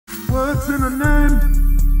words in a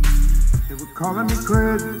name. They were calling me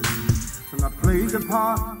Craig till I played the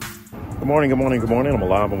part. Good morning, good morning, good morning. I'm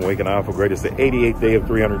alive, I'm waking up for greatest the 88th day of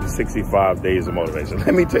 365 days of motivation.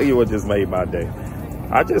 Let me tell you what just made my day.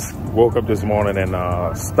 I just woke up this morning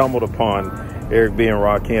and stumbled upon Eric B. and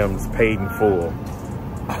Rakim's Paid in Full.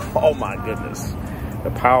 Oh my goodness.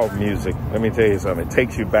 The power of music. Let me tell you something. It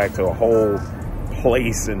takes you back to a whole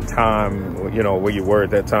place and time, you know, where you were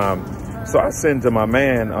at that time. So I sent to my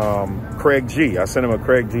man, Craig G. I sent him a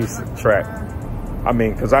Craig G track. I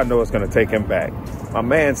mean, because I know it's going to take him back. My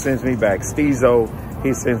man sends me back Steezo.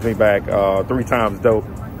 He sends me back 3 Times Dope.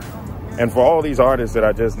 And for all these artists that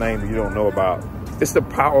I just named you don't know about, it's the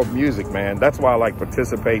power of music, man. That's why I like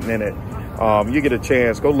participating in it. You get a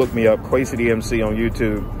chance, go look me up, Kwesi the MC on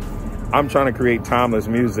YouTube. I'm trying to create timeless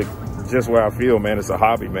music just where I feel, man. It's a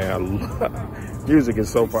hobby, man. Music is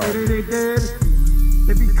so powerful.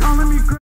 They be calling me